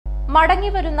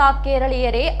മടങ്ങിവരുന്ന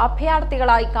കേരളീയരെ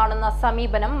അഭയാർത്ഥികളായി കാണുന്ന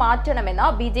സമീപനം മാറ്റണമെന്ന്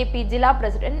ബിജെപി ജില്ലാ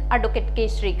പ്രസിഡന്റ് അഡ്വക്കേറ്റ് കെ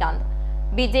ശ്രീകാന്ത്.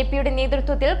 ബിജെപിയുടെ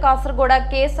നേതൃത്വത്തിൽ കാസർഗോഡ്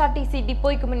KSRTC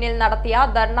ഡിപ്പോയ്ക്ക് മുന്നിൽ നടത്തിയ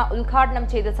ധർണ ഉദ്ഘാടനം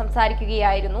ചെയ്ത്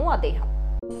സംസാരിക്കുകയായിരുന്നു അദ്ദേഹം.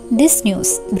 This news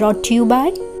brought to you by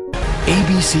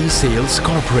ABC Sales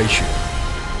Corporation,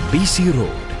 BC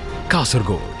Road,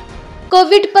 Kasargod.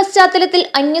 Covid പശ്ചാത്തലത്തിൽ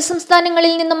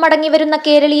അന്യസംസ്ഥാനങ്ങളിൽ നിന്നും മടങ്ങിവരുന്ന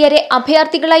കേരളീയരെ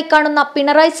അഭയാർത്ഥികളായി കാണുന്ന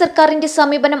പിണറായി സർക്കാരിന്റെ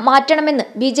സമീപനം മാറ്റണമെന്ന്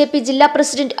ബിജെപി ജില്ലാ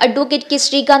പ്രസിഡന്റ് അഡ്വക്കേറ്റ് കെ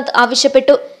ശ്രീകാന്ത്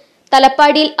ആവശ്യപ്പെട്ടു.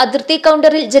 തലപ്പാടിയിൽ അതിർത്തി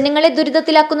കൗണ്ടറിൽ ജനങ്ങളെ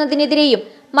ദുരിതത്തിലാക്കുന്നതിനെതിരെയും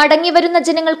മടങ്ങിവരുന്ന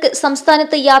ജനങ്ങൾക്ക്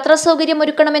സംസ്ഥാനത്ത് യാത്രാ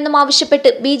സൗകര്യമൊരുക്കണമെന്നും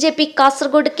ആവശ്യപ്പെട്ട് ബിജെപി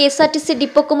കാസർഗോഡ് KSRTC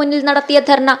ഡിപ്പോക്ക് മുന്നിൽ നടത്തിയ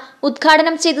ധർണ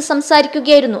ഉദ്ഘാടനം ചെയ്ത്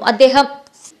സംസാരിക്കുകയായിരുന്നു അദ്ദേഹം.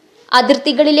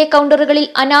 അതിർത്തികളിലെ കൗണ്ടറുകളിൽ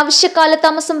അനാവശ്യ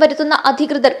കാലതാമസം വരുത്തുന്ന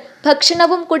അധികൃതർ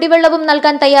ഭക്ഷണവും കുടിവെള്ളവും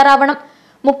നൽകാൻ തയ്യാറാവണം.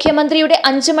 മുഖ്യമന്ത്രിയുടെ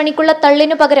 5 മണിക്കുള്ള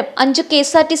തള്ളിനു പകരം 5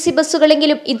 KSRTC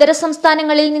ബസ്സുകളെങ്കിലും ഇതര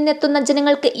സംസ്ഥാനങ്ങളിൽ നിന്നെത്തുന്ന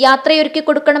ജനങ്ങൾക്ക് യാത്രയൊരുക്കി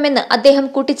കൊടുക്കണമെന്ന് അദ്ദേഹം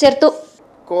കൂട്ടിച്ചേർത്തു.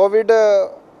 കോവിഡ്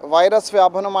വൈറസ്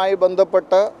വ്യാപനവുമായി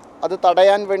ബന്ധപ്പെട്ട് അത്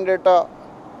തടയാൻ വേണ്ടിയിട്ട്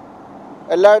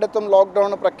എല്ലായിടത്തും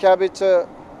ലോക്ക്ഡൗൺ പ്രഖ്യാപിച്ച്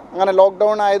അങ്ങനെ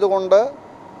ലോക്ക്ഡൗൺ ആയതുകൊണ്ട്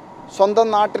സ്വന്തം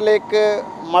നാട്ടിലേക്ക്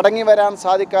മടങ്ങി വരാൻ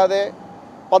സാധിക്കാതെ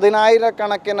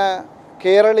 10,000-കണക്കിന്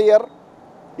കേരളീയർ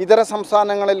ഇതര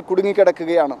സംസ്ഥാനങ്ങളിൽ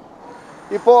കുടുങ്ങിക്കിടക്കുകയാണ്.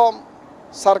 ഇപ്പോൾ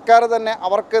സർക്കാർ തന്നെ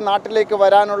അവർക്ക് നാട്ടിലേക്ക്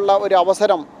വരാനുള്ള ഒരു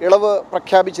അവസരം ഇളവ്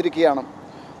പ്രഖ്യാപിച്ചിരിക്കുകയാണ്.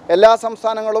 എല്ലാ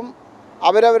സംസ്ഥാനങ്ങളും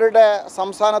അവരവരുടെ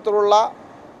സംസ്ഥാനത്തിലുള്ള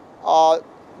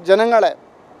ജനങ്ങളെ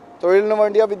തൊഴിലിനു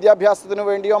വേണ്ടിയോ വിദ്യാഭ്യാസത്തിനു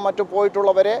വേണ്ടിയോ മറ്റു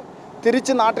പോയിട്ടുള്ളവരെ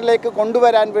തിരിച്ച് നാട്ടിലേക്ക്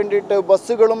കൊണ്ടുവരാൻ വേണ്ടിയിട്ട്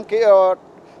ബസ്സുകളും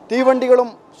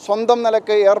തീവണ്ടികളും സ്വന്തം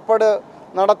നിലക്ക് ഏർപ്പാട്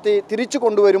നടത്തി തിരിച്ചു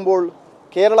കൊണ്ടുവരുമ്പോൾ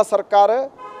കേരള സർക്കാർ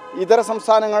ഇതര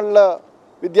സംസ്ഥാനങ്ങളിൽ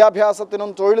വിദ്യാഭ്യാസത്തിനും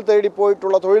തൊഴിൽ തേടി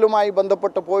പോയിട്ടുള്ള തൊഴിലുമായി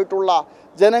ബന്ധപ്പെട്ട് പോയിട്ടുള്ള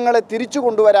ജനങ്ങളെ തിരിച്ചു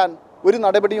കൊണ്ടുവരാൻ ഒരു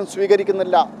നടപടിയും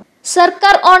സ്വീകരിക്കുന്നില്ല.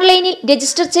 സർക്കാർ ഓൺലൈനിൽ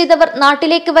രജിസ്റ്റർ ചെയ്തവർ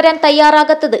നാട്ടിലേക്ക് വരാൻ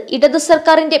തയ്യാറാകാത്തത് ഇടതു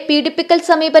സർക്കാരിന്റെ പീഡിപ്പിക്കൽ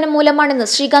സമീപനം മൂലമാണെന്ന്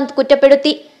ശ്രീകാന്ത്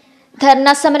കുറ്റപ്പെടുത്തി.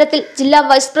 ധർണാ സമരത്തിൽ ജില്ലാ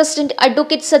വൈസ് പ്രസിഡന്റ്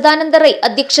അഡ്വക്കേറ്റ് സദാനന്ദ റൈ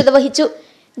അധ്യക്ഷത വഹിച്ചു.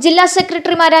 ജില്ലാ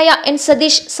സെക്രട്ടറിമാരായ N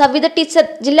സതീഷ്, സവിത ടീച്ചർ,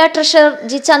 ജില്ലാ ട്രഷറർ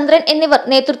G ചന്ദ്രൻ എന്നിവർ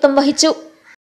നേതൃത്വം വഹിച്ചു.